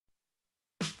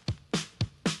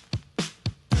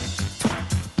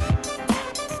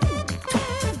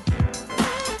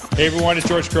Hey everyone, it's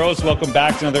George Crows. Welcome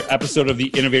back to another episode of the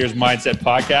Innovators Mindset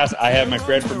Podcast. I have my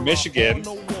friend from Michigan,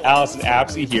 Allyson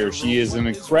Apsey here. She is an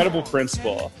incredible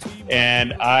principal.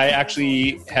 And I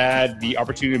actually had the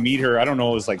opportunity to meet her, I don't know,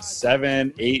 it was like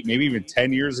 7, 8, maybe even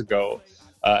 10 years ago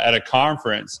at a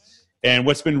conference. And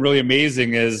what's been really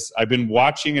amazing is I've been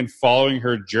watching and following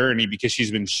her journey because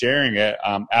she's been sharing it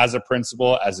as a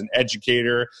principal, as an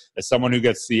educator, as someone who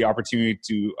gets the opportunity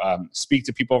to speak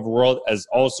to people of the world, as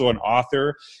also an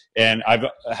author. And I've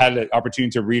had the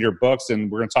opportunity to read her books, and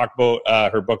we're going to talk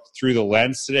about her book Through the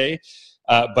Lens today.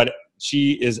 But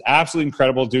she is absolutely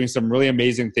incredible, doing some really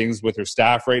amazing things with her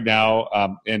staff right now,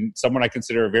 and someone I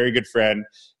consider a very good friend.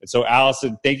 And so,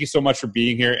 Allyson, thank you so much for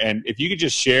being here. And if you could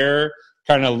just share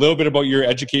kind of a little bit about your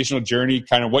educational journey,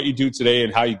 kind of what you do today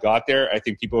and how you got there, I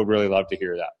think people would really love to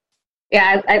hear that.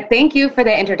 Yeah, I thank you for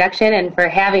the introduction and for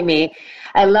having me.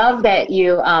 I love that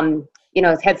you,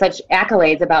 had such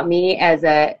accolades about me as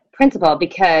a principal,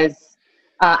 because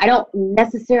I don't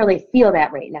necessarily feel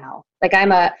that right now. Like,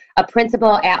 I'm a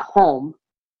principal at home,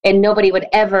 and nobody would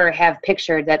ever have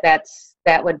pictured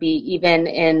that would be even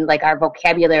in like our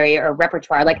vocabulary or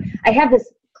repertoire. Like, I have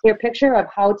this clear picture of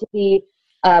how to be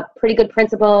a pretty good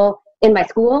principal in my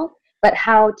school, but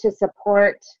how to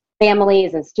support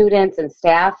families and students and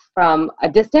staff from a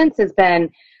distance has been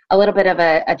a little bit of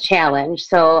a challenge.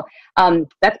 So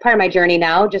that's part of my journey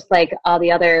now, just like all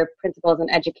the other principals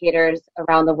and educators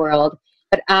around the world.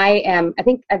 But I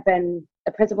think I've been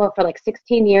a principal for like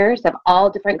 16 years of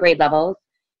all different grade levels.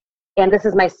 And this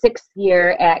is my 6th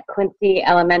year at Quincy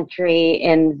Elementary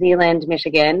in Zeeland,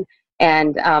 Michigan.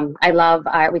 And I love,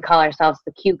 we call ourselves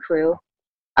the Q Crew.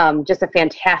 Just a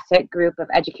fantastic group of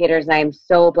educators, and I am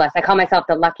so blessed. I call myself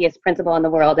the luckiest principal in the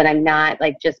world, and I'm not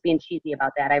like just being cheesy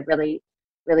about that. I really,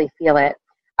 really feel it.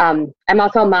 I'm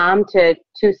also a mom to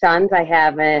 2 sons. I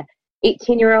have an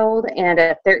 18-year-old and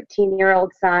a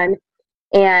 13-year-old son,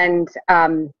 and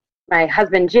my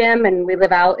husband Jim, and we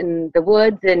live out in the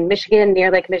woods in Michigan,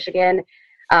 near Lake Michigan,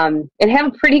 and have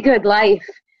a pretty good life.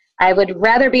 I would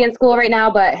rather be in school right now,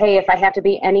 but hey, if I have to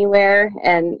be anywhere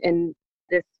and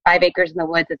this 5 acres in the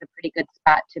woods is a pretty good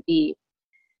spot to be.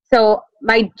 So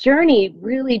my journey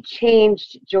really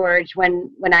changed, George, when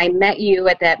I met you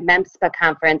at that MEMSPA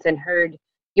conference and heard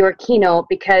your keynote,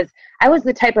 because I was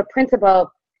the type of principal,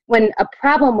 when a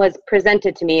problem was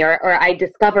presented to me or I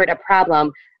discovered a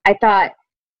problem, I thought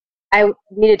I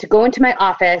needed to go into my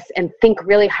office and think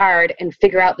really hard and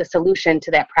figure out the solution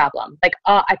to that problem. Like,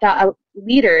 I thought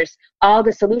leaders, all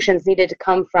the solutions needed to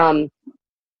come from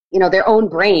their own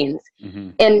brains. Mm-hmm.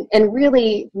 and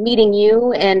really meeting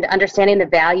you and understanding the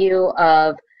value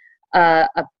of a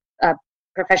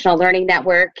professional learning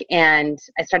network. And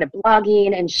I started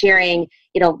blogging and sharing,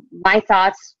 my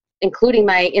thoughts, including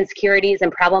my insecurities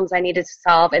and problems I needed to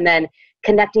solve, and then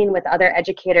connecting with other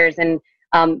educators. And,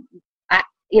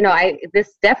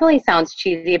 this definitely sounds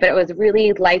cheesy, but it was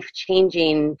really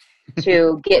life-changing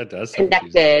to get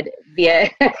connected via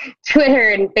Twitter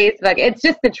and Facebook. It's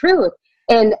just the truth.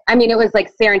 And I mean, it was like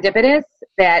serendipitous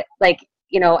that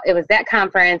it was that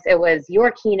conference, it was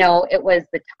your keynote, it was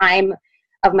the time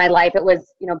of my life, it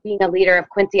was, being a leader of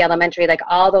Quincy Elementary, like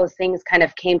all those things kind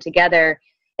of came together.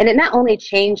 And it not only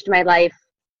changed my life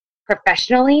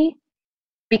professionally,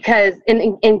 because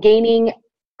in gaining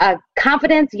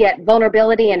confidence, yet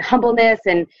vulnerability and humbleness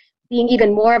and being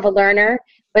even more of a learner,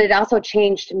 but it also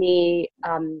changed me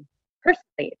personally.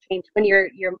 It changed when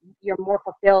you're more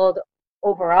fulfilled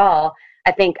overall.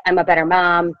 I think I'm a better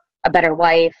mom, a better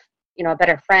wife, a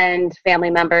better friend, family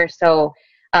member. So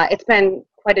it's been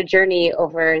quite a journey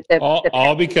over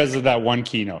all because of that one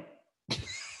keynote.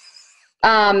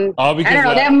 I don't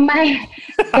know.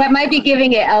 That might be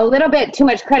giving it a little bit too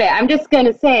much credit. I'm just going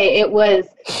to say it was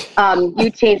you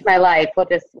changed my life. We'll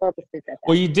just leave it at that.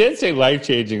 Well, you did say life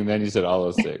changing, and then you said all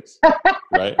those things,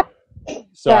 right?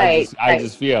 So right, I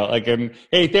just feel like,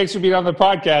 hey, thanks for being on the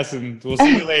podcast, and we'll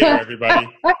see you later, everybody.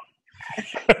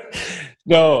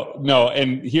 No.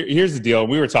 And here's the deal.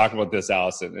 We were talking about this,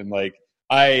 Allyson, and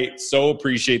I so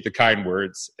appreciate the kind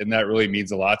words, and that really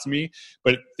means a lot to me.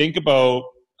 But think about,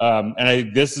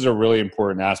 this is a really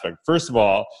important aspect. First of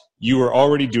all, you were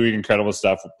already doing incredible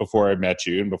stuff before I met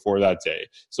you and before that day.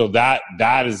 So that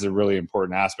is a really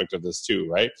important aspect of this too,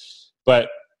 right? But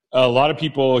a lot of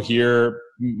people hear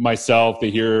myself, they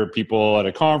hear people at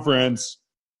a conference,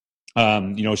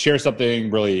 share something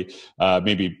really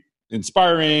maybe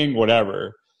inspiring,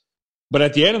 whatever. But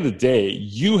at the end of the day,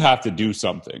 you have to do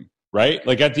something, right?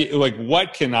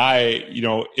 What can I,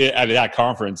 at that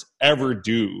conference ever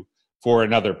do for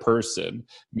another person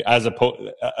as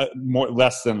more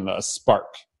less than a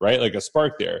spark, right? Like a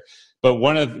spark there. But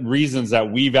one of the reasons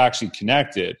that we've actually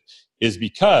connected is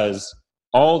because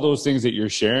all those things that you're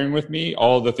sharing with me,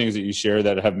 all the things that you share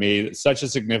that have made such a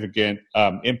significant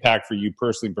impact for you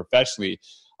personally and professionally,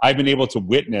 I've been able to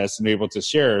witness and able to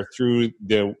share through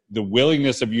the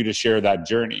willingness of you to share that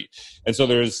journey. And so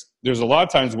there's a lot of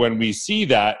times when we see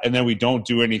that and then we don't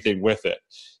do anything with it.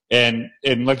 And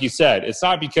like you said, it's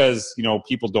not because,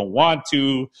 people don't want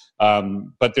to,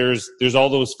 but there's all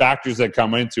those factors that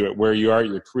come into it, where you are,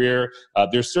 your career.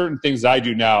 There's certain things I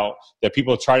do now that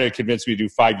people try to convince me to do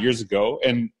 5 years ago,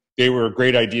 and they were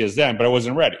great ideas then, but I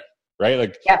wasn't ready, right?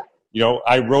 Like,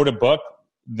 I wrote a book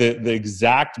the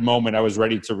exact moment I was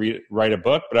ready to write a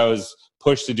book, but I was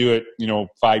pushed to do it,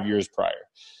 5 years prior.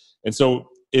 And so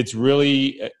it's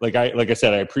really, like I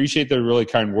said, I appreciate the really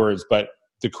kind words, but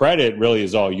the credit really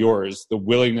is all yours, the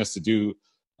willingness to do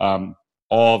all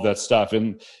of that stuff.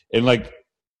 And like,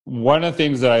 one of the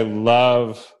things that I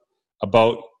love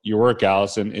about your work,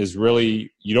 Allyson, is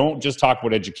really, you don't just talk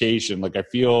about education. Like, I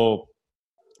feel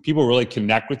people really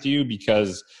connect with you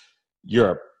because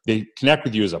they connect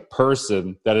with you as a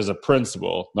person that is a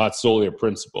principal, not solely a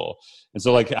principal. And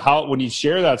so, like, when you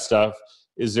share that stuff,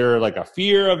 is there like a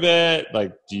fear of it?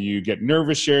 Like, do you get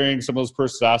nervous sharing some of those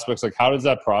personal aspects? Like, how does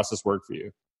that process work for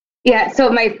you? Yeah. So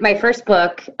my first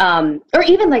book, or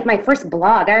even like my first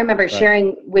blog, I remember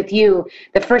sharing with you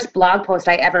the first blog post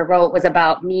I ever wrote was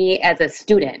about me as a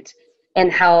student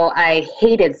and how I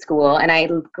hated school. And I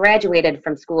graduated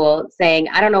from school saying,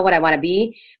 I don't know what I want to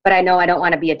be, but I know I don't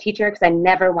want to be a teacher because I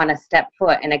never want to step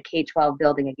foot in a K-12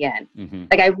 building again. Mm-hmm.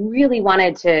 Like, I really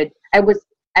wanted to,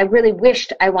 I really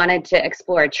wished I wanted to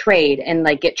explore a trade and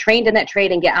like get trained in that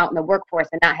trade and get out in the workforce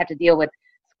and not have to deal with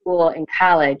school and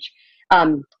college.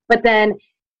 But then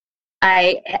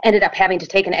I ended up having to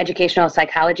take an educational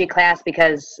psychology class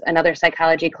because another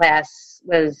psychology class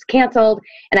was canceled,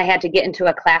 and I had to get into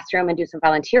a classroom and do some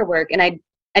volunteer work. And I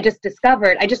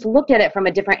just looked at it from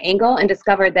a different angle and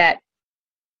discovered that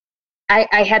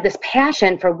I had this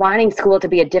passion for wanting school to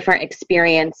be a different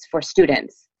experience for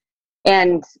students.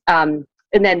 And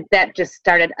then that just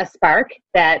started a spark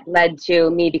that led to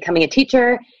me becoming a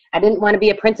teacher. I didn't want to be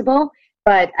a principal,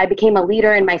 but I became a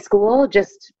leader in my school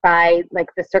just by like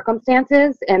the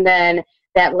circumstances. And then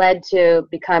that led to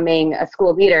becoming a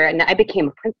school leader. And I became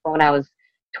a principal when I was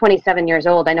 27 years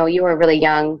old. I know you were really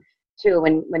young too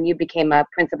when you became a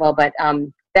principal, but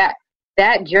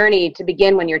that journey to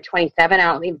begin when you're 27, I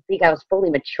don't even think I was fully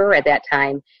mature at that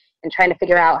time, and trying to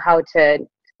figure out how to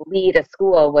lead a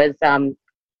school was,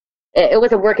 it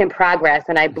was a work in progress.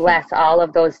 And I bless all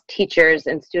of those teachers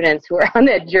and students who are on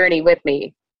that journey with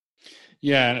me.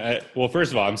 Yeah. Well,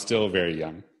 first of all, I'm still very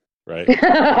young, right?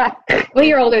 Well,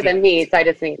 you're older than me, so I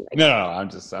just mean. No,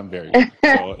 I'm very young.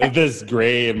 So this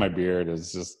gray in my beard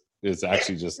is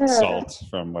actually just salt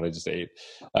from what I just ate.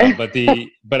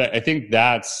 But I think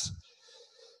that's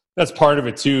part of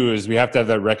it too, is we have to have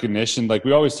that recognition. Like,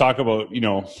 we always talk about,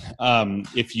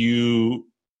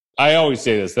 I always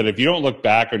say this, that if you don't look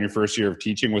back on your first year of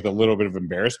teaching with a little bit of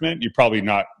embarrassment, you're probably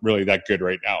not really that good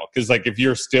right now. Because like, if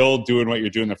you're still doing what you're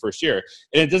doing the first year,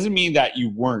 and it doesn't mean that you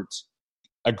weren't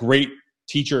a great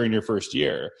teacher in your first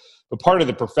year, but part of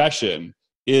the profession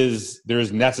is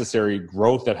there's necessary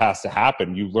growth that has to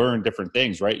happen. You learn different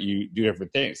things, right? You do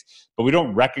different things, but we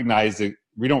don't recognize it.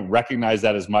 We don't recognize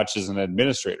that as much as an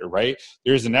administrator, right?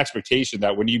 There's an expectation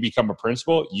that when you become a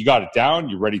principal, you got it down,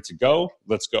 you're ready to go,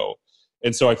 let's go.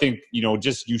 And so I think,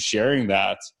 just you sharing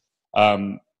that,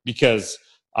 because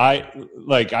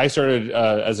I started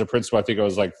as a principal, I think I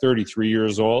was like 33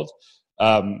 years old.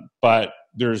 But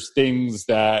there's things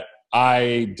that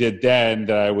I did then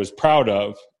that I was proud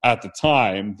of at the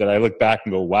time that I look back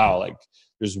and go, wow, like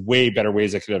there's way better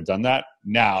ways I could have done that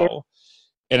now. Sure.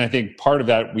 And I think part of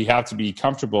that, we have to be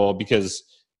comfortable, because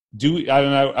I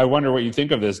don't know, I wonder what you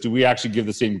think of this. Do we actually give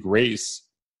the same grace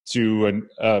to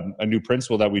a new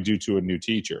principal that we do to a new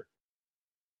teacher?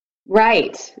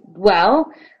 Right.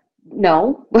 Well,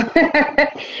 no.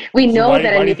 We know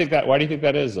that. Why do you think that? Why do you think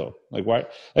that is, though? Like, why?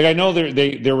 Like, I know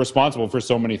they're responsible for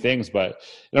so many things, but,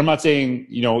 and I'm not saying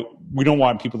we don't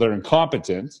want people that are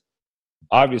incompetent,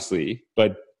 obviously,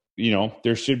 but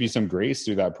there should be some grace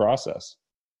through that process.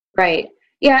 Right.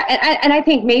 Yeah, and I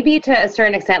think maybe to a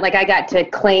certain extent, like, I got to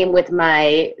claim with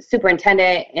my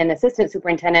superintendent and assistant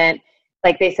superintendent,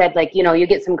 like they said, like, you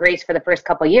get some grace for the first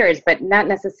couple of years, but not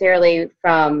necessarily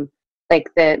from like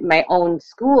my own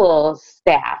school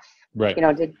staff. Right.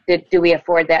 Do we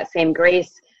afford that same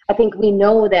grace? I think we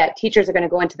know that teachers are going to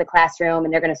go into the classroom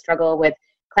and they're going to struggle with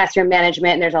classroom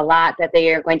management, and there's a lot that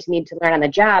they are going to need to learn on the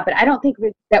job. But I don't think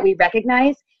that we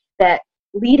recognize that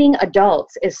leading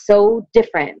adults is so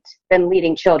different than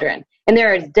leading children. And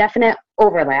there is definite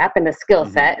overlap in the skill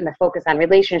set and the focus on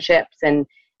relationships and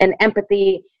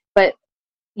empathy. But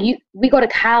we go to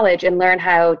college and learn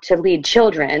how to lead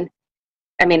children.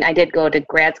 I mean, I did go to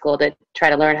grad school to try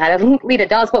to learn how to lead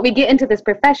adults, but we get into this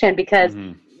profession because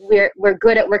we're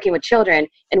good at working with children,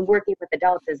 and working with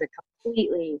adults is a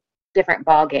completely different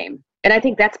ball game. And I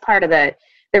think that's part of the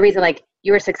reason, like,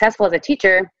 you were successful as a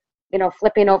teacher,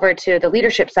 flipping over to the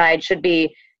leadership side should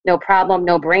be no problem,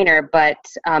 no brainer, but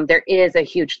there is a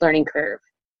huge learning curve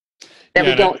that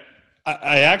we don't.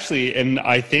 I actually, and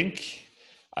I think,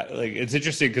 like, it's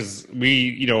interesting because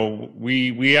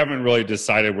we haven't really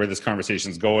decided where this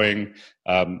conversation is going,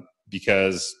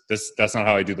 because that's not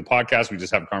how I do the podcast. We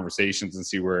just have conversations and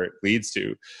see where it leads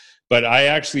to. But I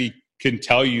actually can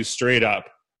tell you straight up,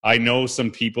 I know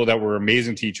some people that were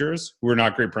amazing teachers who were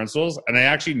not great principals, and I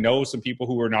actually know some people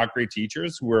who were not great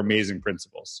teachers who were amazing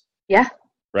principals. Yeah.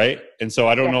 Right. And so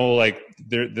I don't know, like,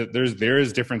 there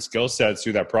is different skill sets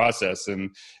through that process.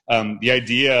 And the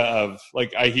idea of,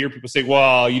 like, I hear people say,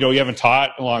 well, you haven't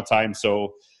taught a long time, so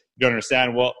you don't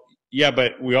understand. Well, yeah,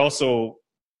 but we also,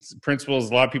 principals,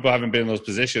 a lot of people haven't been in those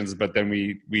positions, but then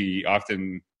we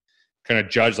often kind of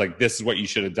judge, like, this is what you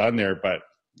should have done there. But,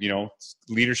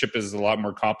 leadership is a lot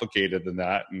more complicated than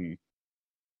that. And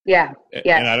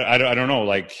and I don't know,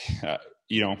 like,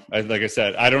 like I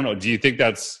said, I don't know. Do you think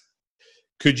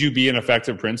could you be an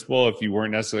effective principal if you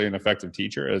weren't necessarily an effective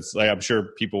teacher? It's like, I'm sure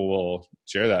people will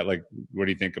share that. Like, what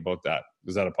do you think about that?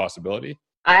 Is that a possibility?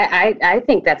 I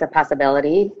think that's a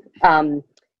possibility.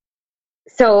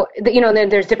 So,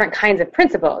 there's different kinds of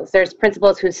principals. There's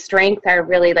principals whose strength are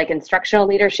really like instructional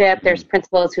leadership. There's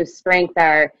principals whose strength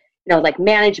are, like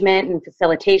management and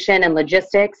facilitation and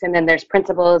logistics. And then there's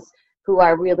principals who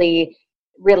are really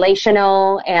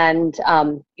relational and,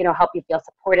 help you feel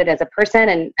supported as a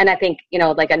person. And I think,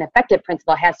 like, an effective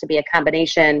principal has to be a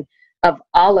combination of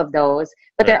all of those.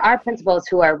 But there are principals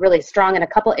who are really strong in a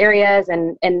couple areas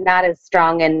and not as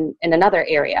strong in another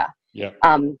area. Yeah.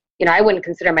 I wouldn't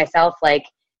consider myself like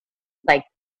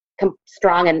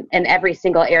strong in every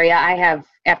single area. I have,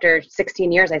 after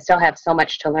 16 years, I still have so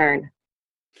much to learn.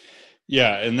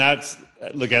 Yeah. And that's,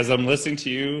 look, as I'm listening to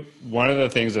you, one of the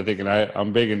things I think, and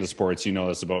I'm big into sports,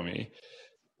 this about me.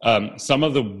 Some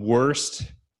of the worst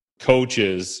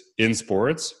coaches in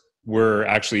sports were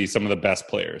actually some of the best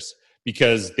players,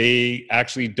 because they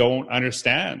actually don't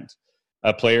understand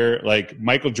a player. Like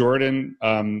Michael Jordan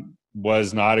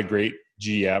was not a great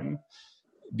GM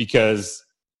because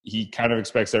he kind of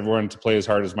expects everyone to play as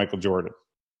hard as Michael Jordan.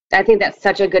 I think that's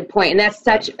such a good point. And that's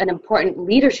such an important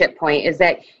leadership point, is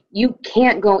that you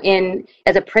can't go in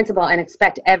as a principal and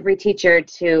expect every teacher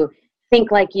to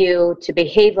think like you, to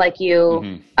behave like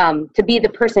you, to be the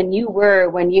person you were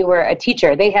when you were a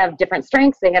teacher. They have different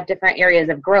strengths. They have different areas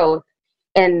of growth,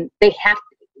 and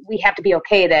we have to be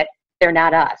okay that they're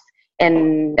not us.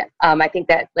 And I think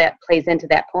that plays into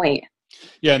that point.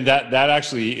 Yeah, and that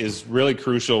actually is really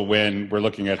crucial when we're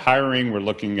looking at hiring. We're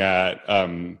looking at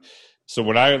so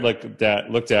when I looked at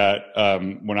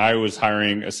when I was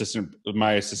hiring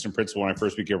my assistant principal when I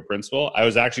first became a principal, I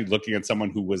was actually looking at someone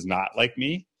who was not like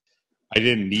me. I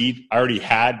already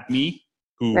had me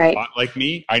who thought like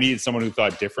me. I needed someone who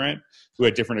thought different, who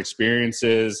had different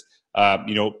experiences,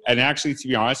 and actually, to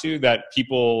be honest with you, that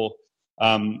people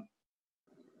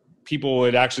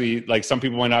would actually, like, some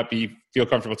people might not feel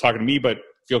comfortable talking to me, but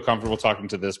feel comfortable talking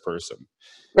to this person.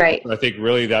 Right. I think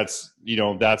really that's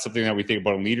something that we think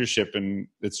about in leadership, and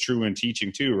it's true in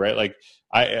teaching too, right? Like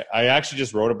I actually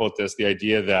just wrote about this, the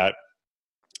idea that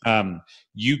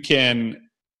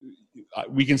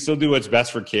we can still do what's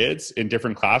best for kids in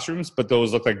different classrooms, but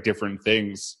those look like different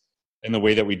things in the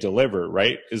way that we deliver,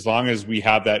 right? As long as we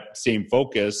have that same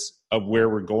focus of where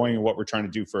we're going and what we're trying to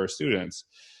do for our students.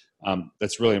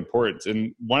 That's really important.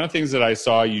 And one of the things that I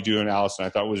saw you do in Allyson, I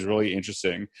thought was really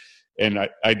interesting, and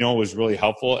I know it was really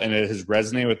helpful, and it has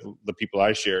resonated with the people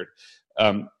I shared,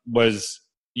 was,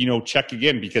 check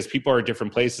again, because people are at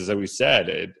different places, as we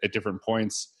said, at different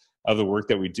points of the work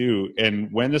that we do. And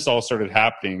when this all started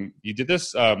happening, you did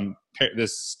this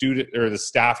student or the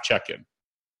staff check-in,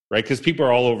 right? Because people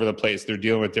are all over the place. They're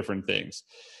dealing with different things.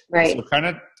 Right. So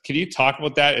can you talk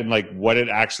about that and like what it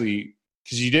actually,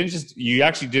 because you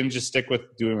actually didn't just stick with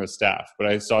doing with staff, but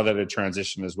I saw that it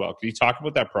transitioned as well. Can you talk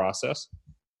about that process?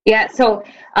 Yeah. So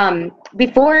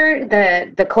before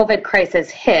the COVID crisis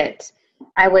hit,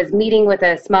 I was meeting with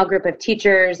a small group of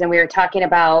teachers, and we were talking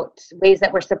about ways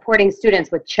that we're supporting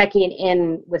students with checking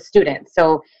in with students.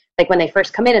 So like when they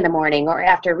first come in the morning or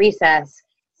after recess,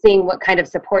 seeing what kind of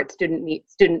support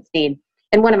students need.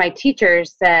 And one of my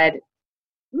teachers said,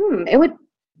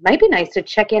 might be nice to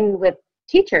check in with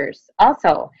teachers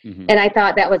also. Mm-hmm. And I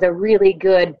thought that was a really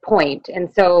good point.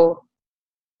 And so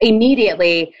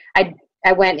immediately I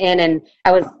went in and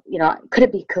I was, could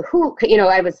it be Kahoot?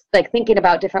 I was like thinking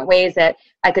about different ways that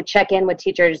I could check in with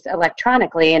teachers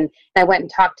electronically. And I went and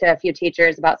talked to a few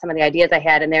teachers about some of the ideas I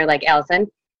had. And they're like, Allyson,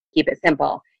 keep it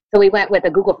simple. So we went with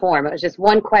a Google form. It was just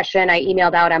one question I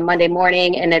emailed out on Monday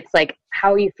morning. And it's like,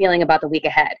 how are you feeling about the week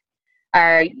ahead?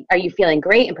 Are you feeling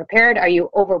great and prepared? Are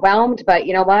you overwhelmed? But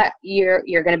you know what? You're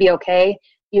going to be okay.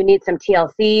 You need some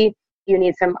TLC. You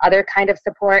need some other kind of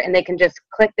support, and they can just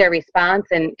click their response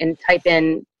and type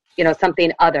in,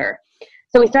 something other.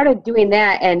 So we started doing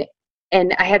that, and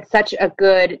I had such a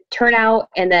good turnout.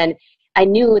 And then I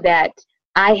knew that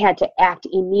I had to act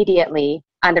immediately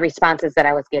on the responses that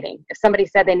I was getting. If somebody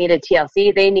said they needed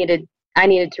TLC, I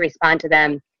needed to respond to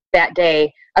them that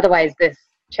day. Otherwise, this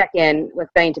check-in was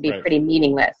going to be pretty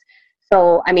meaningless.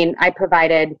 So, I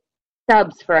provided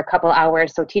subs for a couple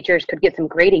hours so teachers could get some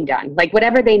grading done. Like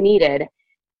whatever they needed,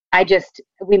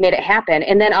 we made it happen.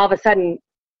 And then all of a sudden,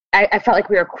 I felt like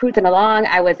we were cruising along.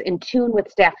 I was in tune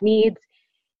with staff needs.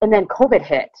 And then COVID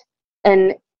hit.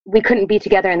 And we couldn't be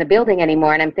together in the building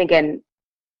anymore. And I'm thinking,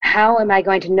 how am I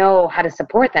going to know how to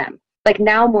support them? Like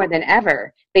now more than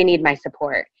ever, they need my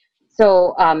support.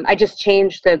 So I just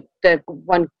changed the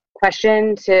one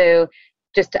question to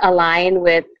just align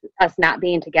with us not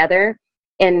being together,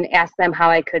 and ask them how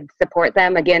I could support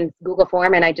them. Again, Google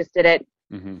form, and I just did it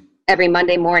every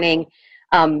Monday morning.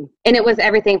 And it was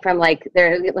everything from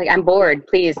they're like, I'm bored,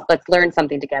 please, let's learn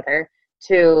something together,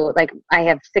 to like, I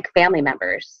have sick family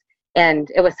members.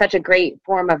 And it was such a great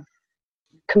form of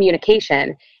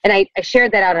communication. And I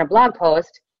shared that out in a blog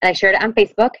post, and I shared it on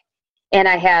Facebook. And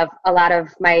I have a lot of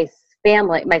my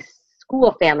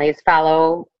school families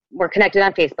we're connected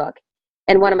on Facebook.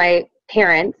 And one of my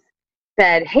parents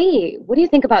said, hey, what do you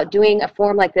think about doing a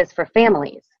form like this for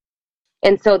families?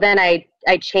 And so then I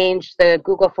changed the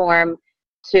Google form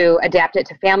to adapt it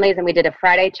to families, and we did a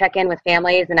Friday check-in with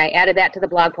families, and I added that to the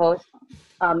blog post.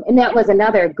 And that was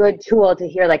another good tool to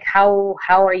hear, like, how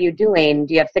are you doing?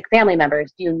 Do you have sick family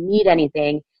members? Do you need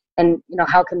anything? And,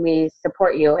 how can we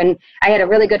support you? And I had a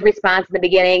really good response in the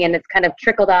beginning, and it's kind of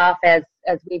trickled off as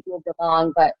we've moved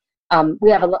along, but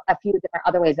we have a few different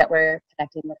other ways that we're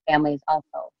connecting with families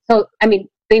also. So,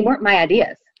 they weren't my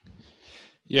ideas.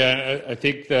 Yeah, I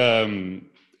think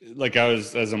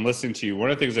as I'm listening to you,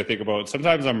 one of the things I think about,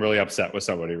 sometimes I'm really upset with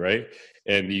somebody, right?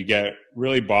 And you get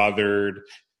really bothered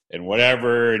and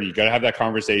whatever, and you got to have that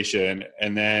conversation.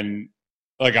 And then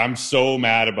I'm so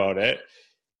mad about it.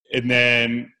 And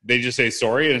then they just say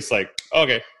sorry, and it's like,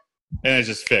 okay. And it's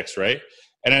just fixed, right?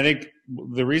 And I think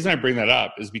the reason I bring that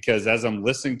up is because as I'm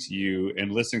listening to you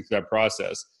and listening to that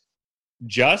process,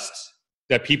 just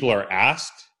that people are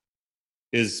asked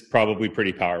is probably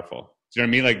pretty powerful. Do you know what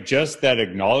I mean? Like just that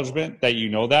acknowledgement that you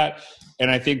know that. And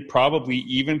I think probably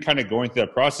even kind of going through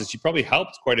that process, you probably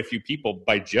helped quite a few people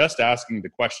by just asking the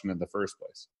question in the first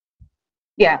place.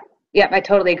 Yeah, I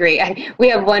totally agree. We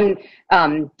have one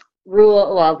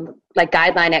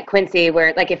guideline at Quincy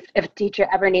where if a teacher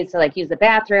ever needs to use the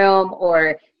bathroom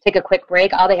or take a quick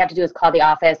break, all they have to do is call the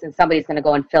office and somebody's going to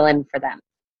go and fill in for them.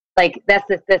 That's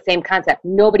the same concept.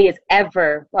 Nobody has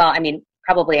ever,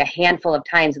 probably a handful of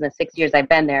times in the 6 years I've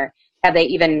been there, have they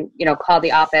even, called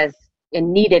the office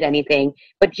and needed anything.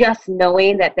 But just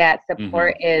knowing that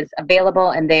support is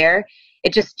available and there,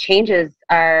 it just changes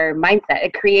our mindset.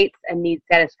 It creates a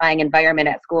need-satisfying environment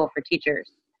at school for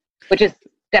teachers, which is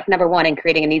step number one in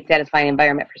creating a need-satisfying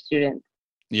environment for students.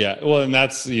 Yeah, well, and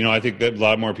that's, I think that a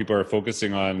lot more people are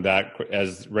focusing on that,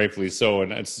 as rightfully so.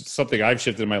 And it's something I've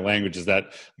shifted in my language, is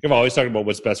that I've always talked about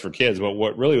what's best for kids, but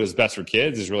what really was best for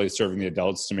kids is really serving the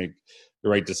adults to make the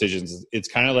right decisions. It's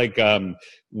kind of like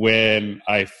when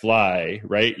I fly,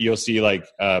 right? You'll see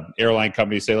airline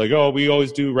companies say oh, we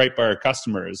always do right by our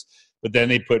customers. But then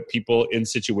they put people in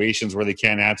situations where they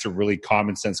can't answer really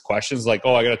common sense questions like,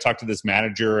 oh, I got to talk to this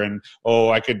manager, and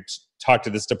I could talk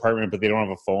to this department, but they don't have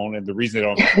a phone. And the reason they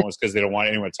don't have a phone is because they don't want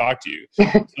anyone to talk to you. So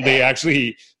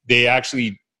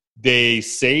they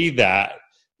say that,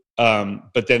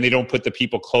 but then they don't put the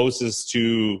people closest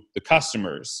to the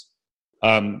customers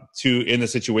in the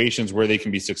situations where they can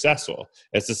be successful.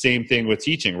 It's the same thing with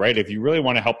teaching, right? If you really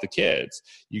want to help the kids,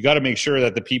 you got to make sure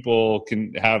that the people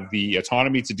can have the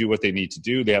autonomy to do what they need to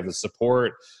do. They have the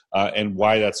support, and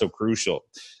why that's so crucial.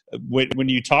 When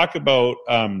you talk about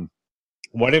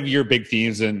one of your big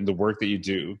themes in the work that you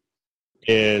do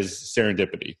is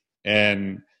serendipity.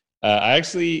 And I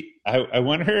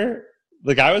wonder,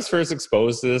 I was first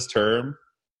exposed to this term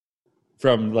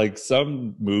from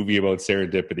some movie about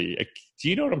serendipity. Do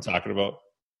you know what I'm talking about?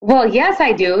 Well, yes,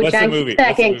 I do. What's John the movie?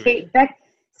 Cusack and Kate Beck.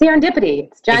 Serendipity.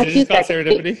 It's John Is it just called Cusack.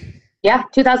 Serendipity? Yeah,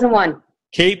 2001.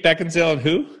 Kate Beckinsale and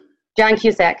who? John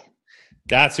Cusack.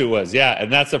 That's who it was. Yeah.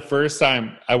 And that's the first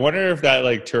time. I wonder if that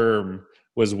like term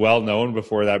was well known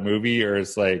before that movie, or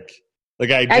it's like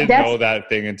I didn't know that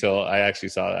thing until I actually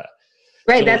saw that.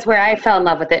 Right. So, that's where I fell in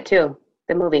love with it too.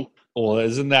 The movie. Well,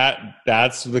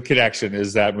 that's the connection,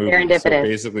 is that movie.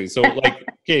 Serendipitous. So basically,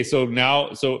 okay,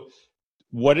 so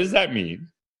what does that mean?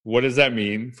 What does that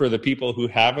mean for the people who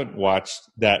haven't watched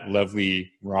that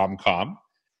lovely rom-com?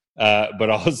 But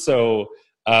also,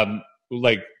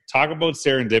 talk about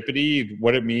serendipity,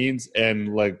 what it means, and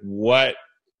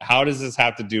how does this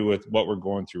have to do with what we're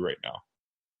going through right now?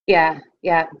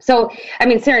 Yeah. So, I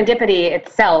mean, serendipity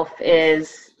itself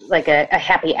is like a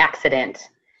happy accident.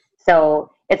 So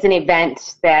it's an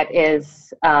event that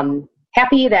is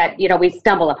happy that, we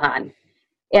stumble upon.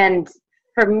 And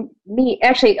for me,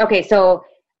 actually, okay, so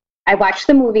I watched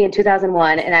the movie in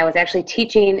 2001, and I was actually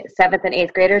teaching 7th and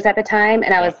 8th graders at the time,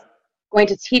 and I was going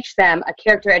to teach them a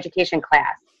character education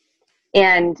class.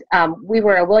 And we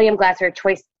were a William Glasser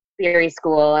choice theory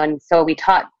school, and so we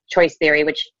taught choice theory,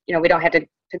 which, we don't have to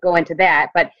go into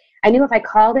that. But I knew if I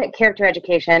called it character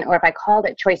education or if I called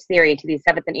it choice theory to these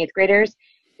 7th and 8th graders,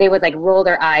 they would roll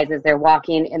their eyes as they're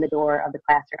walking in the door of the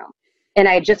classroom. And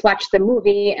I just watched the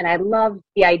movie, and I loved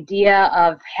the idea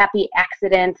of happy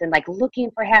accidents and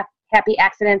looking for happy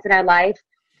accidents in our life.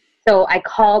 So I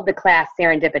called the class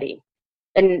Serendipity.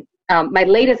 And my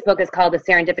latest book is called The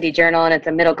Serendipity Journal, and it's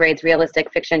a middle grades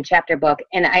realistic fiction chapter book.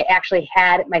 And I actually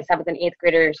had my 7th and 8th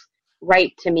graders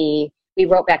write to me. We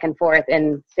wrote back and forth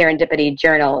in Serendipity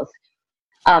journals.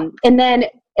 And then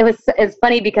it's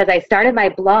funny because I started my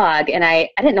blog, and I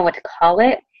didn't know what to call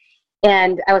it.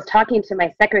 And I was talking to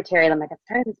my secretary, and I'm like, I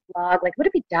started this blog. Would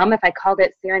it be dumb if I called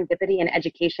it Serendipity in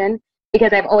Education?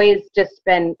 Because I've always just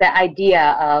been the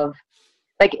idea of,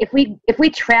 if we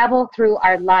travel through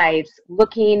our lives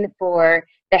looking for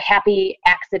the happy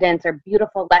accidents or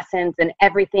beautiful lessons in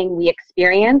everything we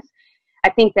experience,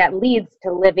 I think that leads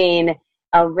to living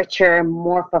a richer,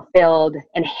 more fulfilled,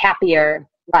 and happier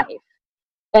life.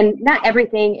 And not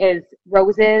everything is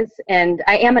roses, and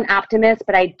I am an optimist,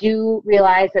 but I do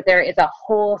realize that there is a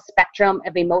whole spectrum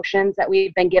of emotions that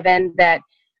we've been given that,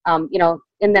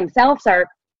 in themselves are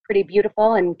pretty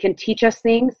beautiful and can teach us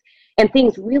things, and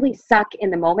things really suck in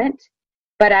the moment.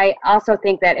 But I also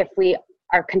think that if we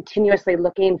are continuously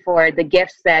looking for the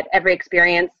gifts that every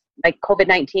experience, like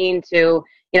COVID-19 to,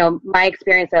 my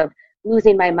experience of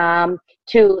losing my mom,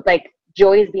 to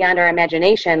joys beyond our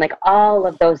imagination, all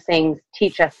of those things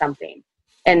teach us something.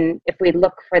 And if we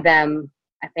look for them,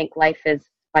 I think life is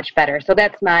much better. So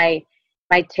that's my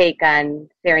take on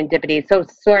serendipity. So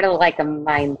sort of like a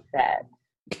mindset.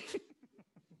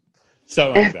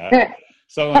 Something like that.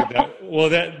 Something like that.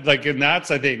 Well, and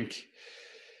that's, I think,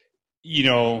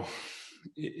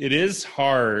 it is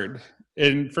hard.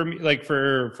 And for me,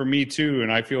 for me too,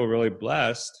 and I feel really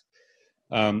blessed.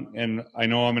 And I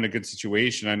know I'm in a good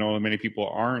situation. I know many people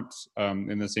aren't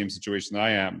in the same situation that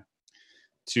I am,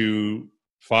 to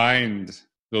find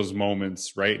those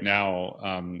moments right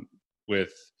now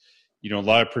with, a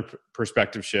lot of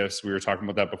perspective shifts. We were talking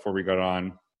about that before we got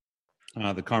on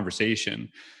the conversation.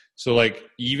 So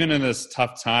even in this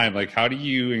tough time, how do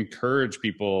you encourage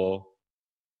people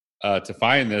to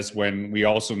find this when we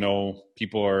also know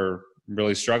people are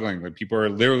really struggling? People are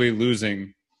literally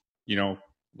losing,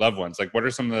 loved ones. What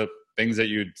are some of the things that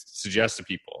you'd suggest to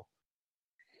people?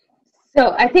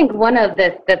 So I think one of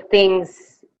the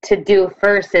things to do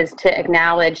first is to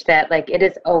acknowledge that it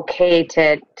is okay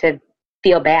to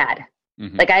feel bad.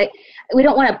 Mm-hmm. We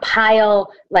don't want to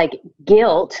pile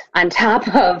guilt on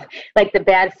top of the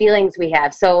bad feelings we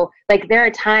have. So there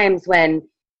are times when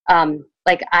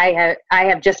I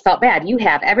have just felt bad. You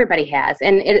have, everybody has,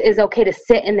 and it is okay to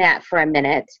sit in that for a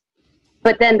minute.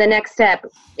 But then the next step,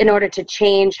 in order to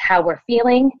change how we're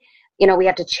feeling, we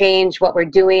have to change what we're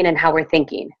doing and how we're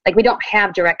thinking. We don't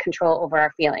have direct control over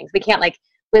our feelings. We can't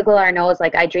wiggle our nose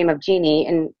like I Dream of Jeannie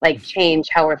and change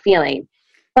how we're feeling.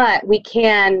 But we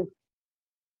can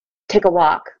take a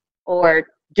walk or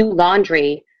do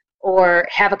laundry or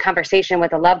have a conversation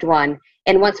with a loved one.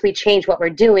 And once we change what we're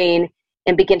doing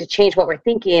and begin to change what we're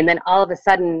thinking, then all of a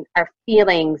sudden our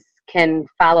feelings can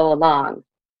follow along.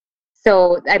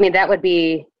 So, I mean, that would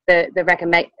be the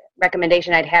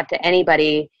recommendation I'd have to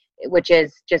anybody, which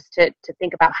is just to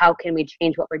think about how can we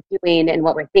change what we're doing and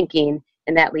what we're thinking,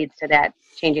 and that leads to that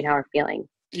changing how we're feeling.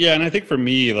 Yeah, and I think for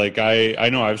me, I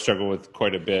know I've struggled with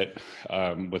quite a bit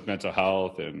with mental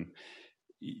health, and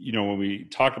when we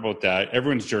talk about that,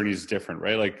 everyone's journey is different,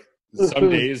 right? Some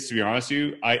days, to be honest with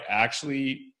you, I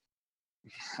actually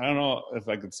I don't know if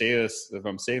I could say this, if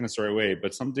I'm saying this the right way,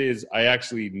 but some days I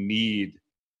actually need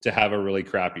to have a really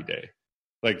crappy day.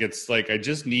 Like, it's like, I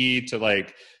just need to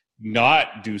like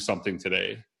not do something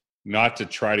today, not to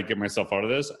try to get myself out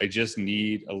of this. I just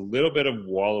need a little bit of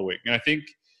wallowing. And I think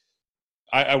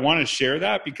I want to share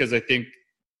that because I think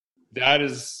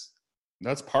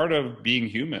that's part of being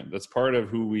human. That's part of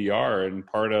who we are and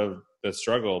part of the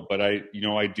struggle. But I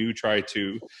do try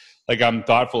to, like, I'm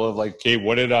thoughtful of like, okay,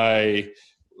 what did I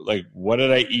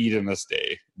eat in this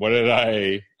day? What did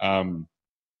I,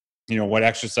 what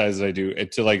exercise did I do? And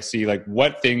to like see like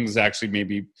what things actually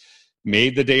maybe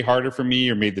made the day harder for me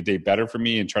or made the day better for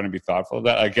me, and trying to be thoughtful of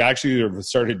that. Like, I actually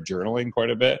started journaling quite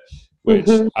a bit, which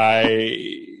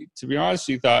to be honest,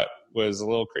 you thought was a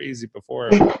little crazy before.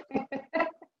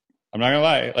 I'm not gonna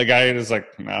lie. Like, I was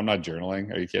like, nah, I'm not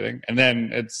journaling. Are you kidding? And then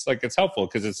it's like, it's helpful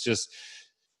because it's just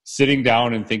sitting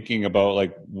down and thinking about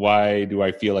like, why do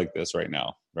I feel like this right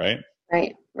now? Right.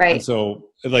 Right. And so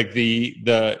like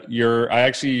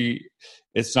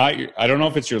it's not, I don't know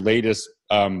if it's your latest,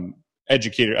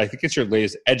 educator. I think it's your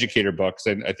latest educator books.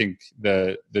 And I think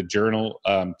the journal,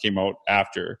 came out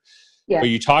after, but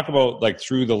you talk about like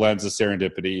through the lens of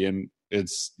serendipity, and it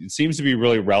seems to be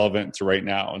really relevant to right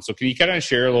now. And so can you kind of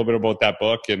share a little bit about that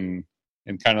book and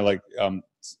kind of like,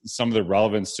 some of the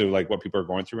relevance to like what people are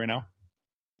going through right now?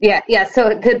 Yeah. So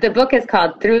the book is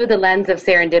called Through the Lens of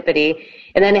Serendipity.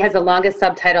 And then it has the longest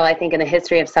subtitle, I think, in the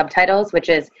history of subtitles, which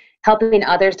is Helping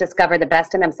Others Discover the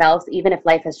Best in Themselves, Even if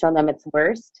Life Has Shown Them Its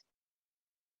Worst.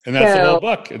 And that's the whole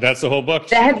book. That's the whole book.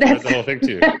 That's the whole thing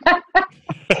too.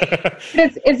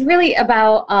 It's really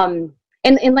about,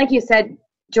 and like you said,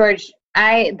 George,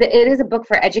 it is a book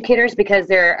for educators because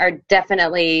there are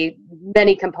definitely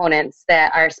many components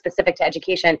that are specific to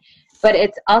education, but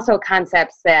it's also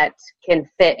concepts that can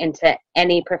fit into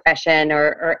any profession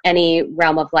or any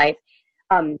realm of life.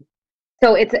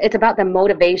 So it's about the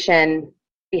motivation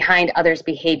behind others'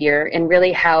 behavior, and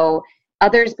really how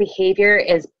others' behavior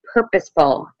is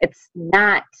purposeful. It's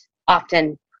not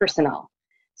often personal.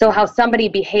 So how somebody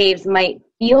behaves might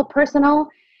feel personal,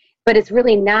 but it's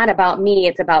really not about me,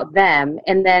 it's about them.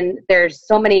 And then there's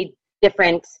so many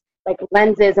different like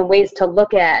lenses and ways to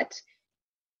look at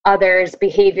others'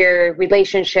 behavior,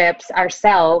 relationships,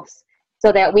 ourselves,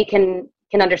 so that we can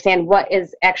understand what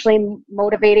is actually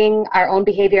motivating our own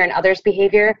behavior and others'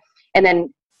 behavior, and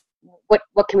then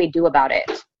what can we do about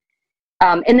it.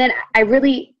 And then I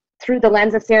really, through the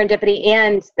lens of serendipity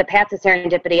and the paths of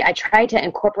serendipity, I try to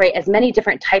incorporate as many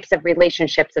different types of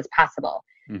relationships as possible.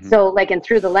 Mm-hmm. So like in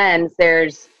Through the Lens,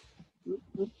 there's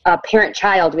a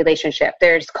parent-child relationship,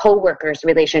 there's co-workers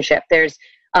relationship, there's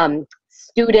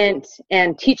student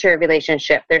and teacher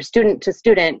relationship, there's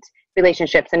student-to-student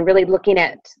relationships, and really looking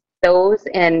at those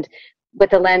and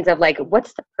with the lens of like,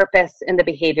 what's the purpose in the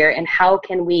behavior and how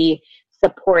can we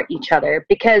support each other?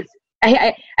 Because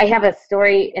I have a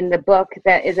story in the book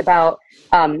that is about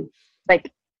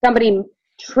like somebody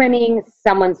trimming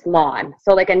someone's lawn.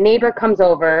 So like a neighbor comes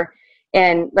over,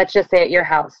 and let's just say at your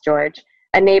house, George,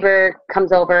 a neighbor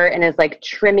comes over and is like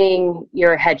trimming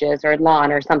your hedges or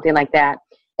lawn or something like that.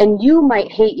 And you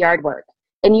might hate yard work,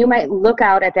 and you might look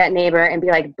out at that neighbor and be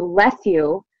like, bless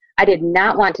you, I did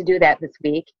not want to do that this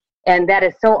week. And that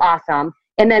is so awesome.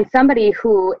 And then somebody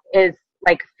who is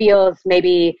like feels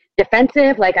maybe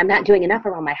defensive, like I'm not doing enough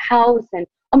around my house, and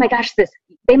oh my gosh,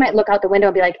 they might look out the window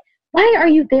and be like, why are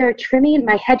you there trimming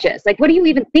my hedges? Like, what are you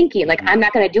even thinking? Like, I'm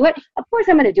not going to do it. Of course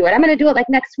I'm going to do it. I'm going to do it like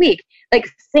next week. Like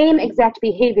same exact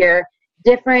behavior,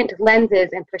 different lenses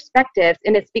and perspectives.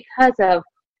 And it's because of,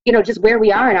 just where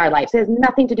we are in our lives. It has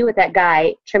nothing to do with that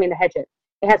guy trimming the hedges.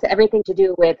 It has everything to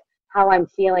do with how I'm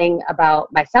feeling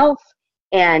about myself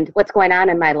and what's going on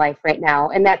in my life right now.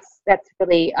 And that's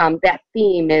really, that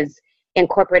theme is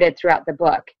incorporated throughout the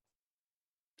book.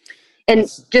 And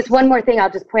just one more thing I'll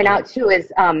just point out too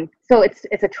is, so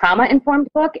it's a trauma-informed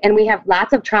book, and we have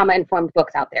lots of trauma-informed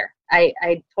books out there.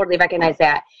 I totally recognize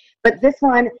that. But this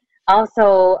one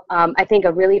also, I think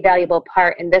a really valuable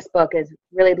part in this book is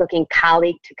really looking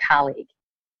colleague to colleague.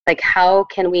 Like, how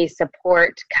can we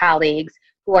support colleagues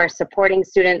who are supporting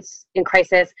students in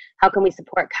crisis? How can we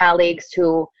support colleagues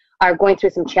who are going through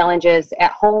some challenges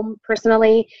at home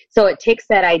personally? So it takes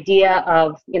that idea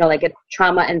of, like a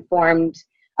trauma-informed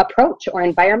approach or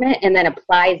environment, and then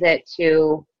applies it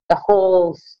to the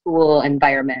whole school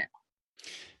environment.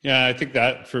 Yeah, I think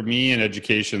that for me in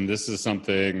education, this is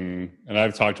something, and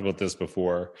I've talked about this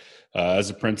before, as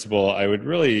a principal, I would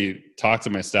really talk to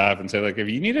my staff and say, like, if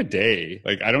you need a day,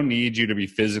 like, I don't need you to be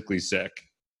physically sick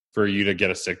for you to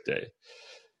get a sick day.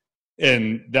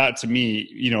 And that to me,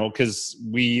 because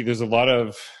there's a lot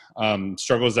of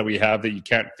struggles that we have that you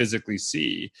can't physically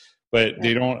see, but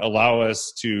they don't allow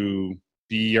us to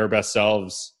be our best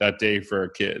selves that day for our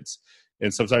kids.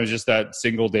 And sometimes just that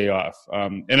single day off.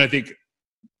 And I think,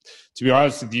 to be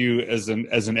honest with you, as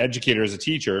an educator, as a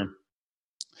teacher,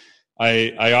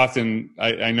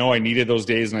 I know I needed those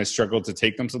days, and I struggled to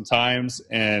take them sometimes.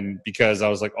 And because I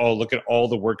was like, oh, look at all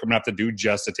the work I'm gonna have to do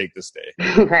just to take this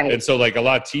day. Right. And so like a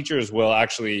lot of teachers will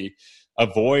actually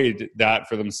avoid that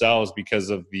for themselves because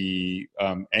of the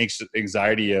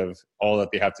anxiety of all that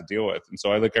they have to deal with. And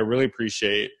so I really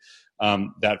appreciate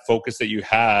that focus that you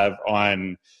have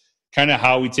on kind of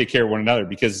how we take care of one another,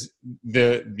 because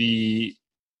the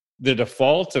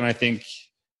default, and I think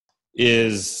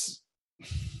is,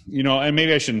 and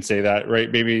maybe I shouldn't say that,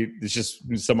 right? Maybe it's just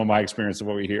some of my experience of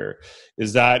what we hear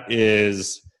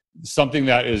is something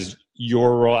that is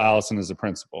your role, Allyson, as a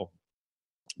principal.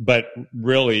 But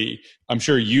really, I'm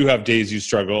sure you have days you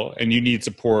struggle and you need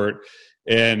support.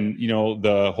 And,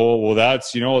 the whole, well,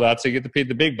 that's how you get to pay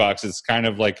the big bucks. It's kind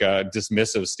of like a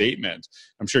dismissive statement.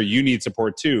 I'm sure you need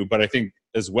support too, but I think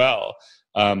as well,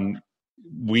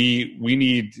 we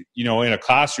need, in a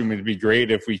classroom, it'd be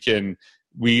great if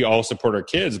we all support our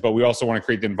kids, but we also want to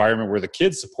create the environment where the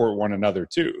kids support one another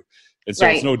too. And so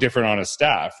It's no different on a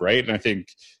staff, right? And I think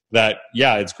that,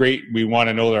 yeah, it's great. We want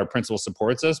to know that our principal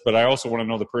supports us, but I also want to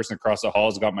know the person across the hall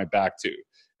has got my back too.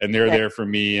 And they're there for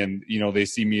me, and, they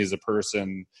see me as a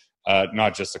person,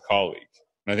 not just a colleague.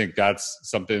 And I think that's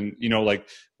something,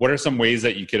 what are some ways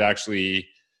that you could actually,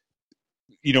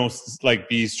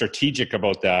 be strategic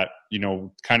about that,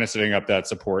 kind of setting up that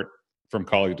support from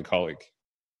colleague to colleague?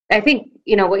 I think,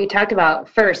 what you talked about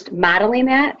first, modeling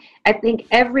that. I think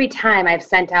every time I've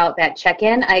sent out that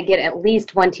check-in, I get at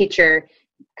least one teacher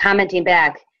commenting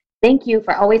back, thank you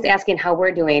for always asking how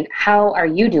we're doing. How are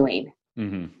you doing?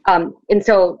 Mm-hmm. And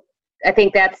so I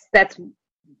think that's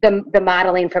the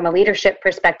modeling from a leadership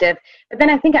perspective. But then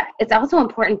I think it's also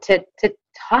important to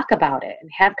talk about it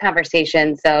and have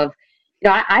conversations of,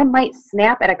 I might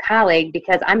snap at a colleague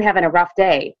because I'm having a rough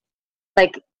day.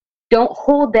 Like, don't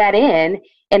hold that in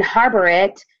and harbor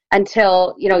it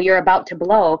until, you're about to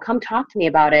blow. Come talk to me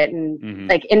about it.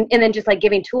 And and then just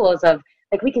giving tools of,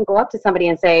 we can go up to somebody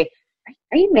and say,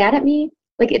 are you mad at me?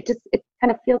 It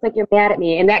kind of feels like you're mad at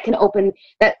me. And that can open,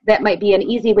 that might be an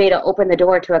easy way to open the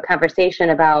door to a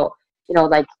conversation about,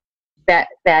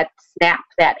 that snap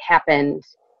that happened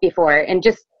before. And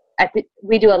just, I think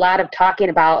we do a lot of talking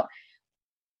about,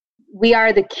 we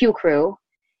are the Q crew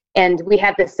and we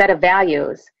have this set of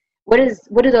values. What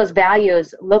do those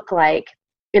values look like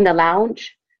in the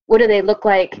lounge? What do they look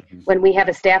like when we have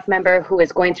a staff member who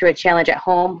is going through a challenge at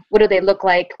home? What do they look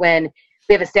like when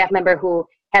we have a staff member who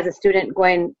has a student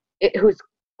who's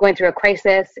going through a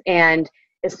crisis and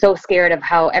is so scared of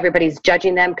how everybody's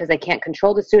judging them because they can't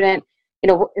control the student?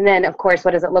 And then of course,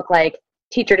 what does it look like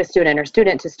teacher to student or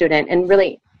student to student? And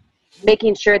really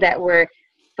making sure that we're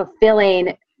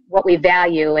fulfilling what we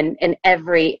value in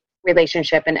every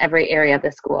relationship in every area of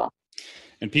the school.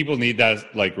 And people need that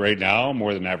right now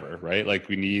more than ever, right?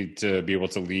 We need to be able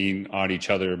to lean on each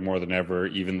other more than ever,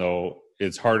 even though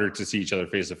it's harder to see each other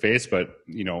face to face, but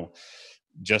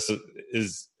just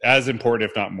is as important,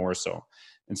 if not more so.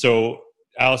 And so,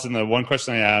 Allyson, the one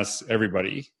question I ask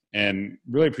everybody, and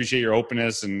really appreciate your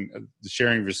openness and the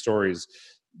sharing of your stories,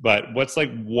 but what's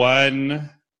one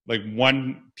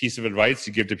piece of advice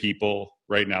you give to people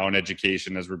right now in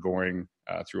education as we're going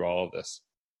through all of this?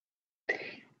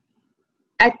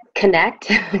 I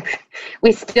connect.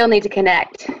 We still need to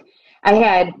connect.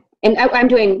 I'm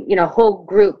doing, whole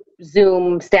group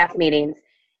Zoom staff meetings,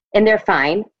 and they're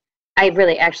fine. I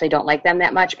really actually don't like them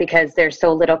that much because there's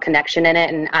so little connection in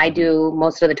it, and I do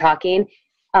most of the talking.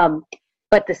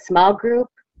 But the small group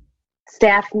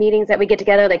staff meetings that we get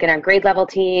together, in our grade level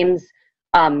teams,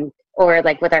 or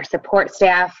with our support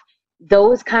staff,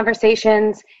 those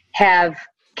conversations have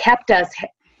kept us,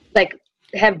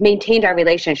 have maintained our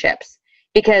relationships,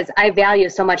 because I value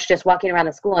so much just walking around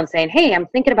the school and saying, hey, I'm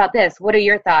thinking about this. What are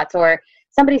your thoughts? Or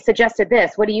somebody suggested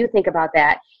this. What do you think about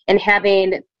that? And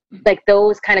having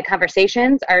those kind of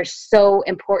conversations are so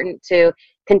important to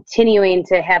continuing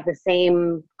to have the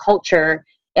same culture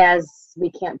as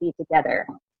we can't be together.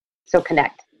 So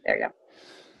connect. There you go.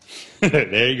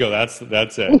 There you go. That's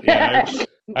it. Yeah,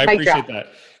 I appreciate that.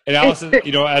 And Allyson,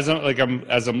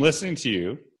 as I'm listening to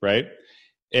you, right?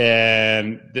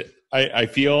 And I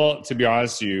feel, to be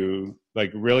honest with you,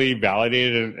 really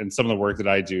validated in some of the work that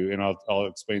I do, and I'll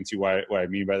explain to you what I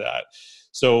mean by that.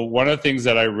 So one of the things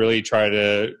that I really try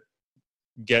to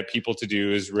get people to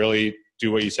do is really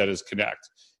do what you said, is connect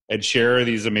and share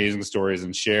these amazing stories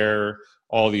and share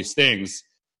all these things.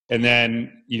 And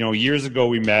then, you know, years ago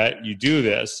we met, you do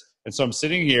this. And so I'm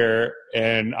sitting here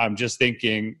and I'm just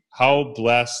thinking, how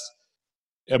blessed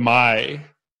am I?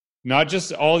 Not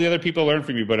just all the other people learn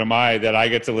from you, but am I that I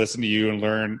get to listen to you and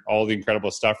learn all the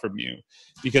incredible stuff from you?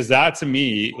 Because that, to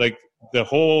me, like, the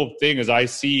whole thing is I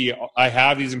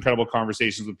have these incredible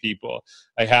conversations with people.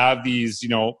 I have these, you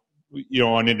know,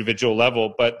 on individual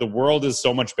level, but the world is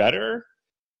so much better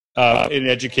in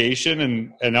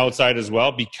education and outside as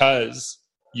well, because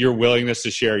your willingness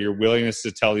to share, your willingness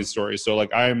to tell these stories. So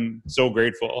like, I'm so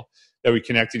grateful that we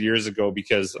connected years ago,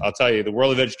 because I'll tell you, the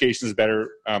world of education is better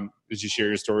as you share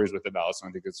your stories with it, Allyson.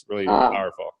 I think it's really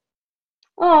powerful.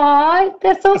 Oh,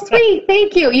 that's so sweet.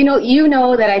 Thank you. You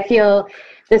know that I feel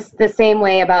the same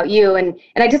way about you. And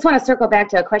I just want to circle back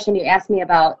to a question you asked me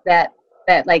about that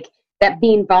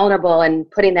being vulnerable and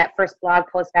putting that first blog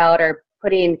post out, or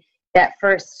putting that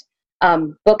first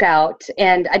book out.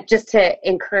 And just to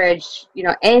encourage,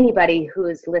 anybody who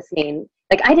is listening,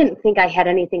 like, I didn't think I had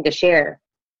anything to share.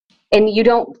 And you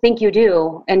don't think you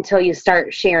do until you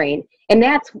start sharing. And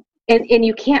and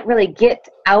you can't really get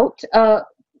the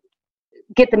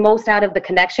most out of the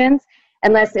connections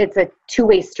unless it's a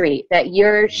two-way street, that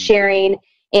you're sharing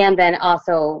and then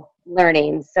also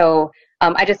learning. So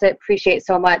I just appreciate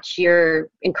so much your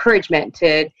encouragement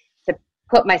to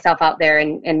put myself out there,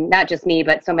 and not just me,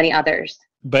 but so many others.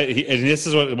 And this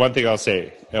is one thing I'll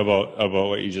say about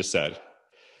what you just said.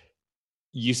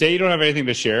 You say you don't have anything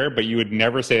to share, but you would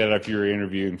never say that if you were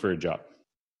interviewing for a job.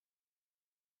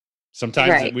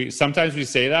 Sometimes we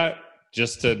say that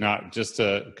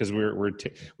because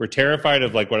we're terrified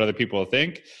of like what other people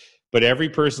think. But every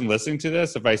person listening to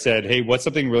this, if I said, hey, what's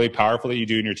something really powerful that you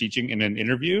do in your teaching in an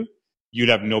interview, you'd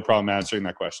have no problem answering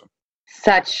that question.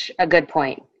 Such a good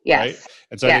point. Yes. Right?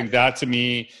 And so I think that, to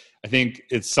me, I think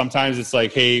sometimes it's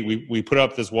like, hey, we put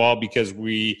up this wall because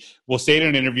we'll say it in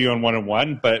an interview on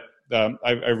one-on-one, but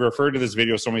I've referred to this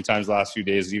video so many times the last few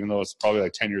days, even though it's probably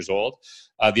like 10 years old.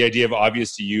 The idea of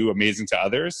obvious to you, amazing to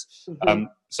others. Mm-hmm.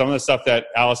 Some of the stuff that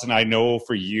Allyson, I know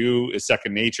for you is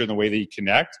second nature in the way that you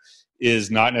connect,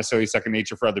 is not necessarily second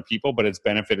nature for other people, but it's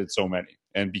benefited so many.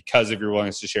 And because of your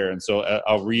willingness to share. And so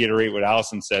I'll reiterate what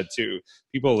Allyson said too.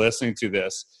 People listening to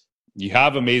this, you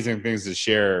have amazing things to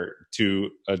share to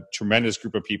a tremendous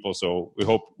group of people. So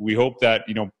we hope that,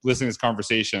 listening to this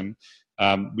conversation,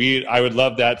 I would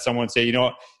love that someone say,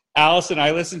 Allyson,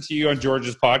 I listened to you on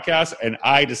George's podcast and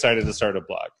I decided to start a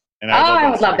blog. And I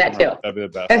would love that too. That'd be the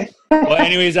best. Well,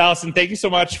 anyways, Allyson, thank you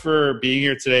so much for being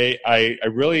here today. I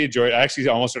really enjoyed it. I actually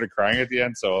almost started crying at the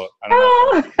end. So I don't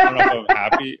know if I'm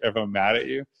happy, if I'm mad at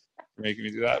you for making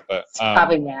me do that, but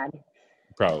probably mad.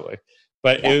 Probably.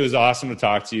 But It was awesome to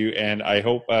talk to you. And I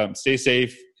hope stay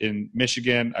safe in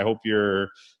Michigan. I hope your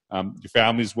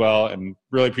family's well, and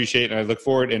really appreciate it. And I look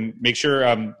forward, and make sure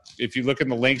if you look in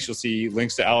the links, you'll see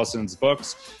links to Allyson's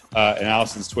books and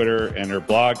Allyson's Twitter and her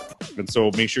blog. And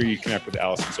so make sure you connect with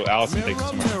Allyson. So Allyson, thank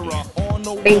you so much.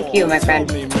 Thank you, my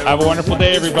friend. Have a wonderful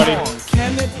day, everybody.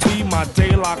 Can it be my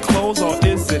daylight clothes, or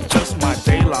is it just my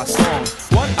daylight song?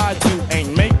 What I do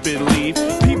ain't make believe.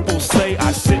 People say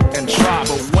I sit and try,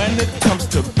 but when it comes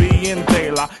to being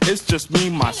daylight, it's just me,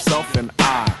 myself, and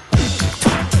I.